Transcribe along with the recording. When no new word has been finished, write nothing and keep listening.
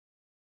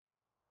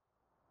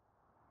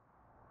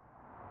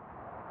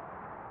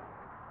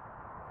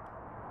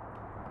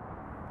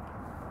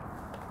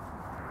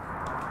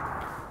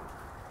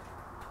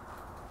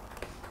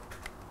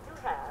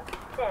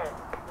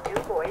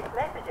voice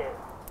messages.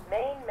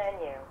 Main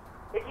menu.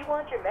 If you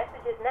want your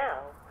messages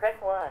now, press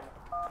 1.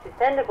 To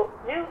send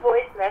new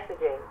voice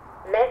messages.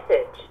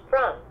 Message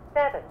from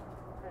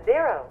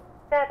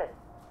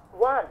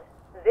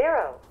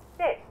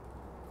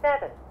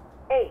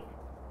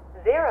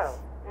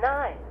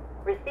 707-106-7809.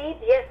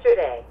 Received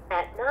yesterday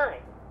at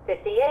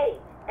 9:58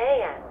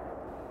 a.m.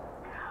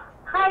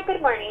 Hi,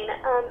 good morning.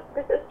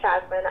 This is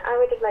Jasmine. I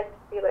would just like to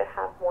be able to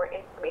have more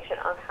information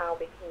on how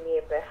we can be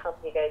able to help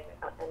you guys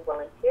out and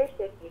volunteer.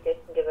 So if you guys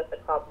can give us a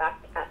call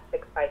back at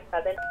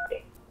 657.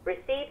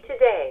 Received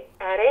today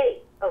at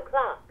 8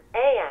 o'clock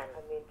a.m.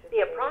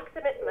 The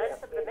approximate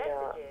length of the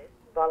messages.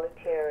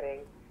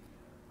 Volunteering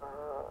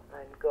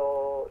and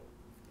go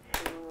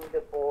to the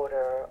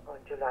border on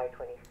July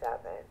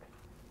 27th.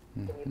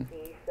 Can you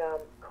please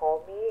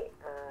call me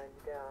and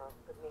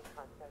put me in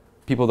contact?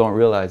 People don't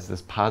realize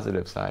this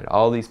positive side.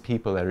 All these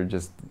people that are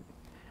just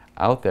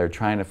out there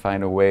trying to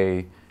find a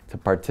way to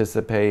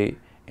participate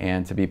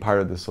and to be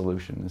part of the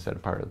solution instead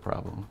of part of the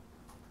problem.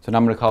 So now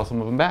I'm going to call some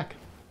of them back.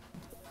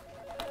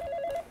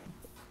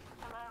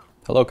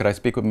 Hello, could I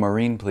speak with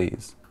Maureen,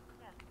 please?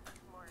 Yes,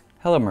 Maureen.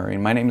 Hello,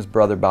 Maureen. My name is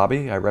Brother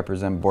Bobby. I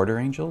represent Border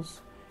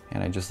Angels,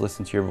 and I just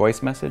listened to your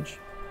voice message.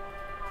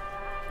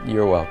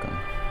 You're welcome.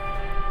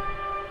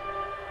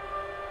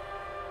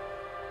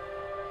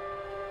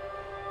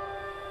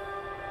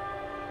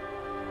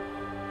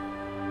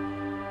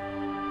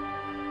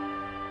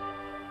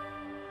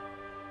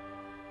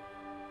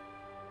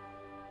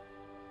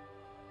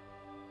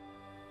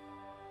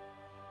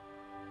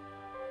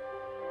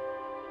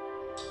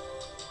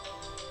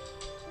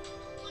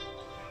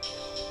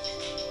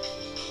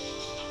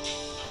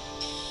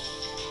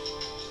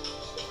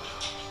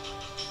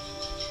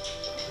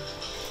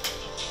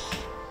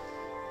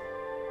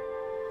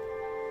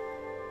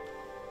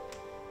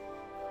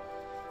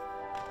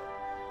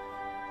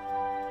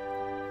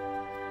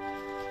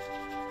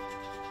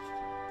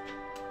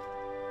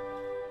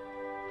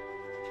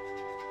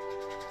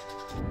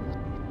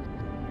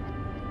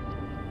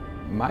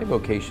 My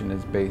vocation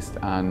is based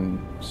on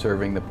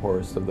serving the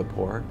poorest of the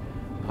poor.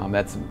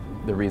 That's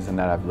the reason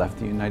that I've left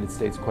the United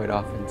States quite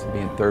often, to be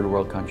in third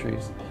world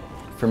countries.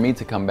 For me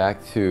to come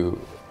back to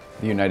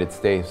the United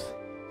States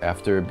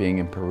after being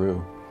in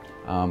Peru,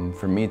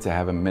 for me to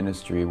have a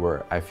ministry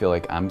where I feel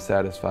like I'm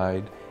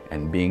satisfied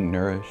and being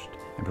nourished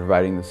and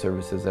providing the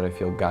services that I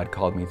feel God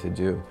called me to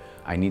do,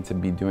 I need to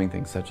be doing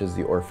things such as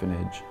the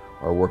orphanage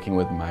or working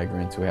with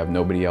migrants who have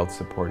nobody else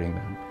supporting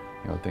them,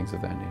 things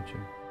of that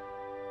nature.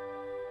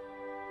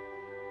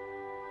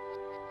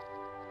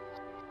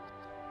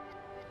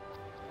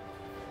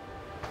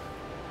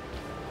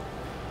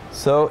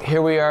 So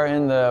here we are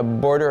in the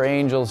Border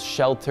Angels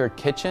Shelter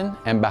Kitchen,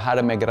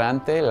 Embajada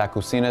Migrante, la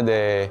cocina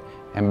de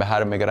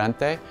Embajada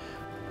Migrante.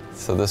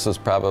 So this was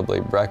probably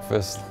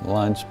breakfast,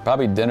 lunch,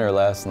 probably dinner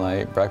last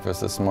night,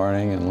 breakfast this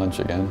morning, and lunch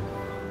again.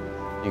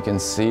 You can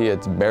see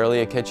it's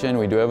barely a kitchen.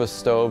 We do have a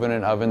stove and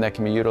an oven that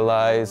can be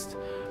utilized.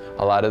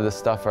 A lot of this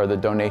stuff are the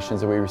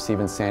donations that we receive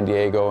in San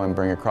Diego and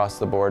bring across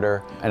the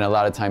border. And a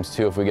lot of times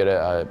too, if we get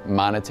a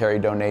monetary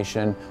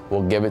donation,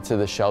 we'll give it to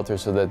the shelter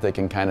so that they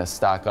can kind of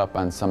stock up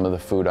on some of the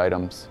food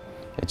items.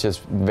 It's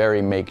just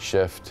very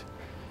makeshift.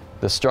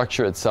 The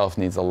structure itself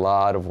needs a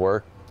lot of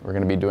work. We're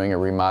going to be doing a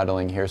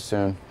remodeling here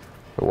soon.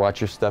 But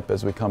watch your step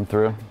as we come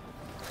through.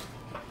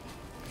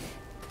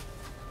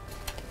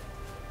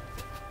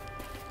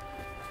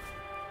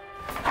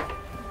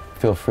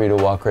 Feel free to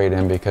walk right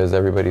in because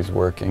everybody's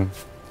working.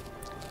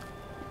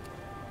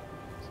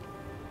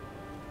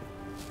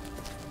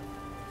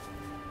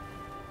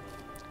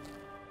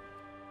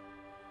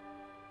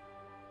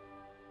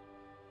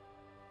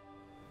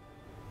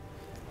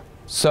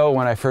 So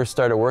when I first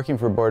started working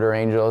for Border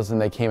Angels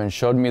and they came and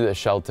showed me the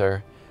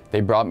shelter,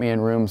 they brought me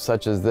in rooms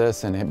such as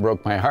this, and it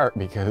broke my heart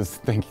because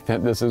thinking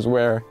that this is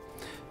where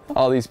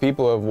all these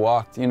people have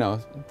walked,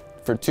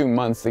 for 2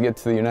 months to get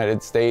to the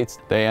United States.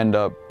 They end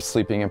up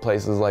sleeping in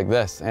places like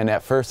this. And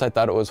at first I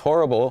thought it was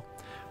horrible,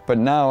 but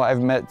now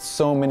I've met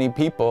so many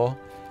people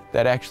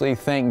that actually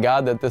thank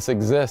God that this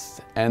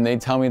exists, and they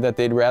tell me that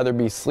they'd rather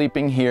be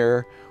sleeping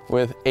here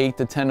with 8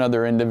 to 10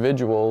 other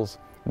individuals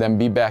than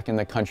be back in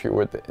the country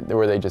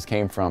where they just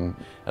came from.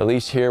 At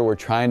least here we're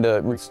trying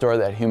to restore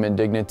that human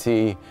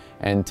dignity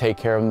and take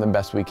care of them the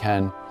best we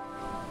can.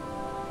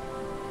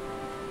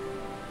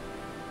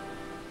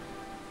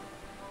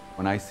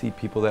 When I see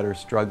people that are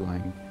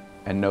struggling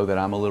and know that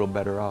I'm a little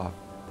better off,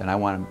 then I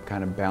want to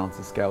kind of balance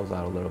the scales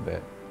out a little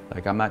bit.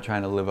 Like, I'm not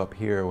trying to live up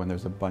here when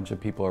there's a bunch of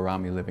people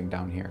around me living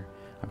down here.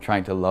 I'm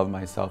trying to love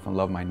myself and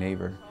love my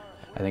neighbor.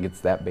 I think it's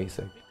that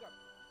basic.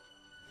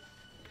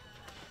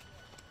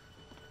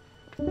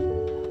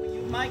 When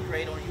you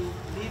migrate or you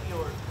leave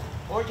your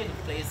origin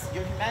place,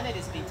 your humanity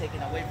is being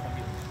taken away from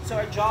you. So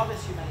our job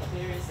as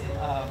humanitarians,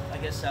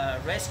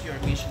 rescuer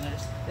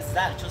missionaries, is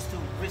that just to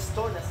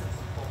restore that sense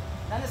of hope.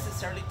 Not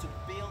necessarily to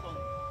build on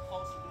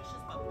false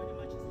solutions, but pretty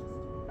much it's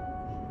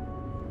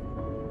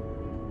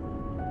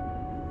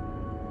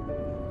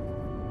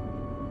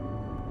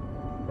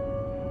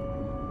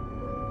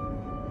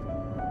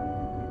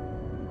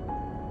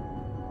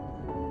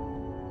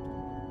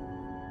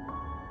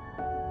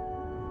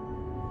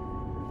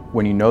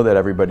When you know that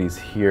everybody's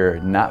here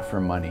not for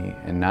money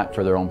and not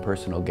for their own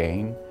personal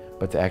gain,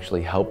 but to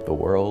actually help the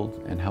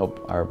world and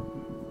help our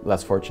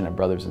less fortunate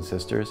brothers and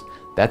sisters,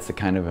 that's the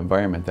kind of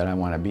environment that I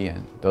want to be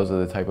in. Those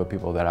are the type of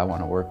people that I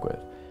want to work with.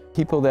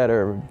 People that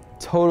are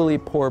totally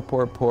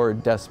poor,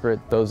 desperate,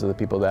 those are the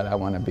people that I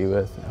want to be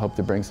with. I hope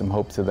to bring some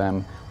hope to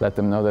them, let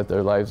them know that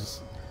their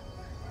lives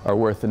are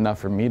worth enough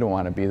for me to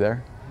want to be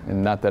there.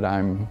 And not that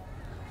I'm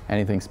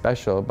anything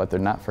special, but they're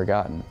not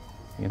forgotten.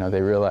 You know,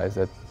 they realize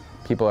that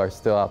people are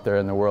still out there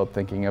in the world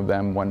thinking of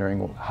them,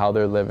 wondering how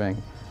they're living.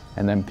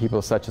 And then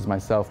people such as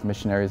myself,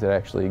 missionaries that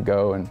actually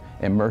go and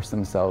immerse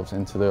themselves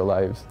into their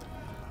lives,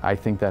 I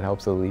think that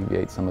helps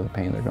alleviate some of the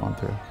pain they're going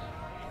through.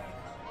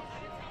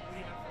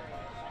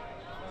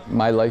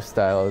 My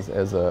lifestyle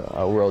as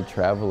a world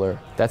traveler,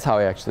 that's how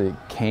I actually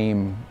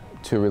came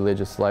to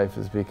religious life,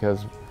 is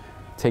because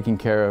taking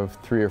care of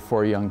 3 or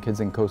 4 young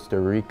kids in Costa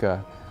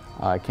Rica,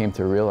 I came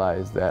to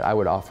realize that I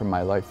would offer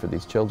my life for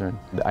these children.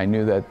 I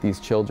knew that these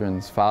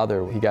children's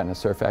father, he got in a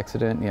surf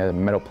accident, he had a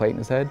metal plate in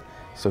his head,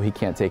 so he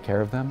can't take care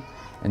of them.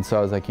 And so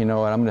I was like, you know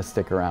what, I'm gonna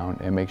stick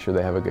around and make sure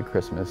they have a good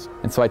Christmas.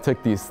 And so I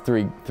took these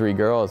three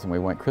girls and we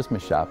went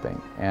Christmas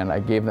shopping, and I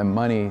gave them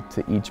money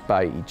to each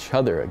buy each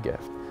other a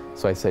gift.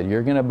 So I said,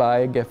 you're gonna buy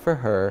a gift for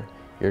her,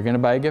 you're gonna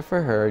buy a gift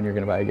for her, and you're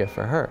gonna buy a gift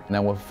for her. And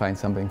then we'll find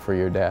something for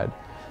your dad.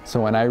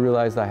 So when I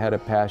realized I had a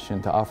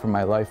passion to offer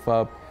my life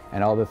up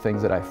and all the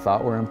things that I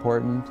thought were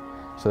important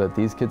so that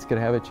these kids could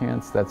have a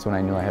chance, that's when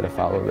I knew I had to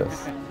follow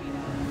this.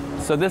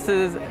 So this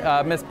is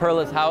Miss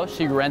Perla's house.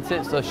 She rents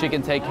it so she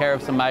can take care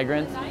of some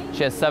migrants.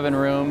 She has 7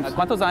 rooms.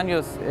 ¿Cuántos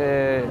años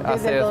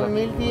hace eso?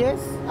 2010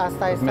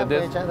 hasta esta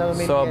fecha,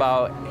 2010. So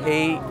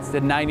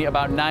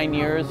about 9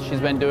 years she's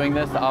been doing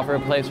this to offer a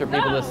place for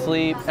people to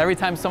sleep. Every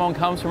time someone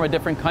comes from a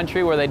different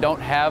country where they don't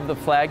have the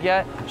flag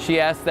yet, she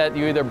asks that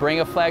you either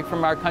bring a flag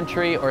from our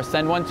country or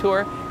send one to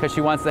her, because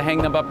she wants to hang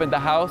them up in the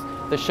house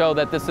to show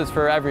that this is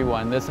for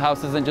everyone. This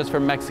house isn't just for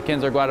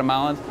Mexicans or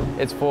Guatemalans,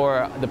 it's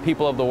for the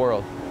people of the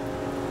world.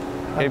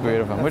 Qué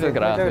beautiful. Muchas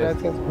gracias.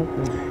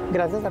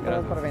 Gracias a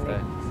todos por venir.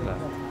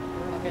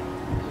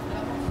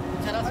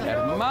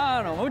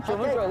 Hermano, mucho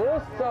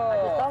gusto.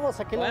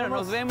 Aquí Bueno,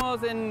 nos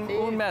vemos en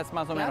un mes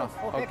más o menos.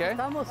 Okay.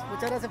 Estamos.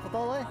 Muchas gracias por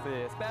todo.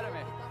 Sí,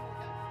 espérame.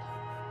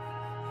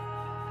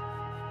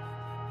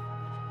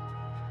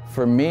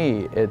 For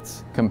me,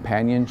 it's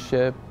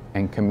companionship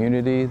and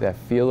community, that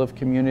feel of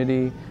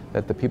community,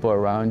 that the people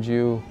around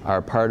you are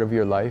a part of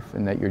your life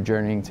and that you're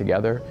journeying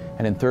together.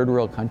 And in third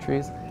world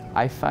countries,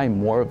 I find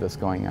more of this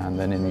going on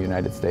than in the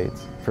United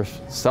States. For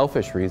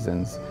selfish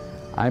reasons,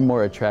 I'm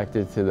more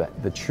attracted to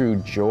the true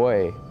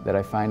joy that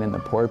I find in the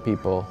poor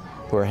people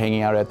who are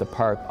hanging out at the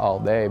park all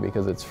day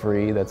because it's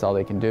free, that's all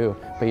they can do.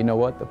 But you know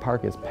what? The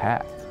park is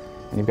packed.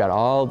 And you've got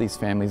all these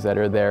families that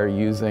are there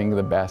using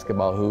the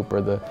basketball hoop or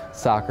the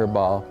soccer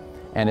ball.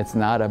 And it's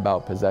not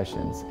about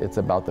possessions. It's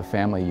about the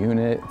family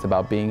unit. It's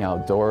about being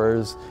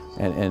outdoors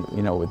and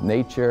you know, with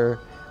nature.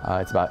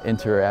 It's about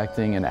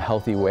interacting in a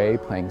healthy way,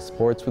 playing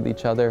sports with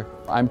each other.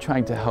 I'm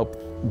trying to help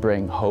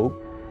bring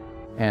hope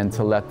and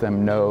to let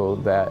them know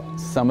that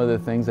some of the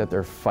things that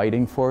they're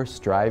fighting for,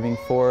 striving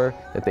for,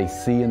 that they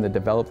see in the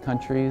developed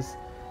countries,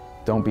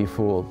 don't be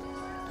fooled.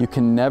 You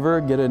can never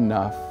get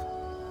enough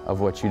of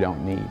what you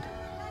don't need.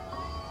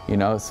 You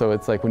know, so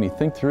it's like when you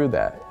think through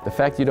that, the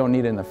fact you don't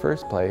need it in the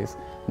first place,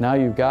 now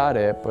you've got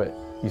it, but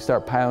you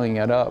start piling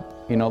it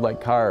up, you know, like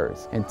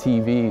cars and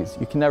TVs.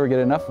 You can never get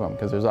enough of them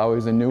because there's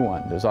always a new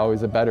one. There's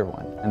always a better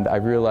one. And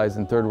I've realized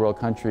in third world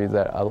countries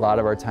that a lot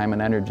of our time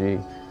and energy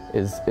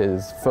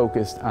is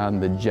focused on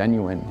the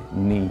genuine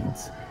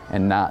needs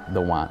and not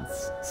the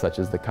wants, such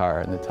as the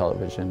car and the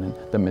television and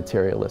the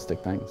materialistic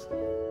things.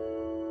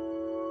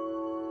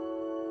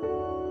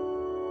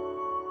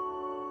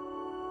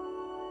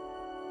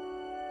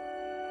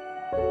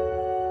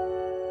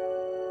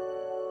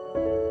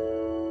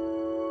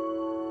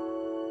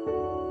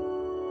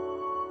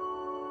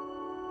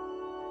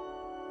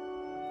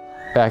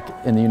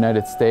 Back in the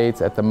United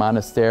States at the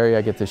monastery,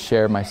 I get to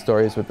share my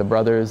stories with the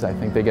brothers. I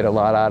think they get a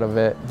lot out of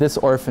it. This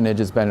orphanage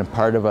has been a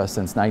part of us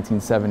since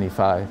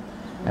 1975.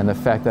 And the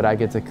fact that I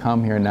get to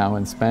come here now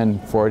and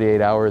spend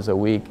 48 hours a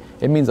week,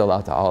 it means a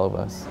lot to all of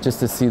us. Just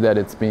to see that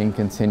it's being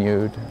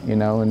continued, you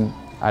know, and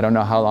I don't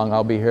know how long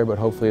I'll be here, but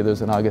hopefully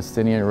there's an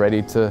Augustinian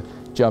ready to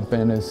jump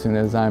in as soon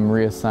as I'm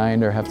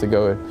reassigned or have to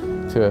go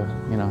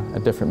to a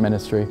different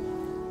ministry.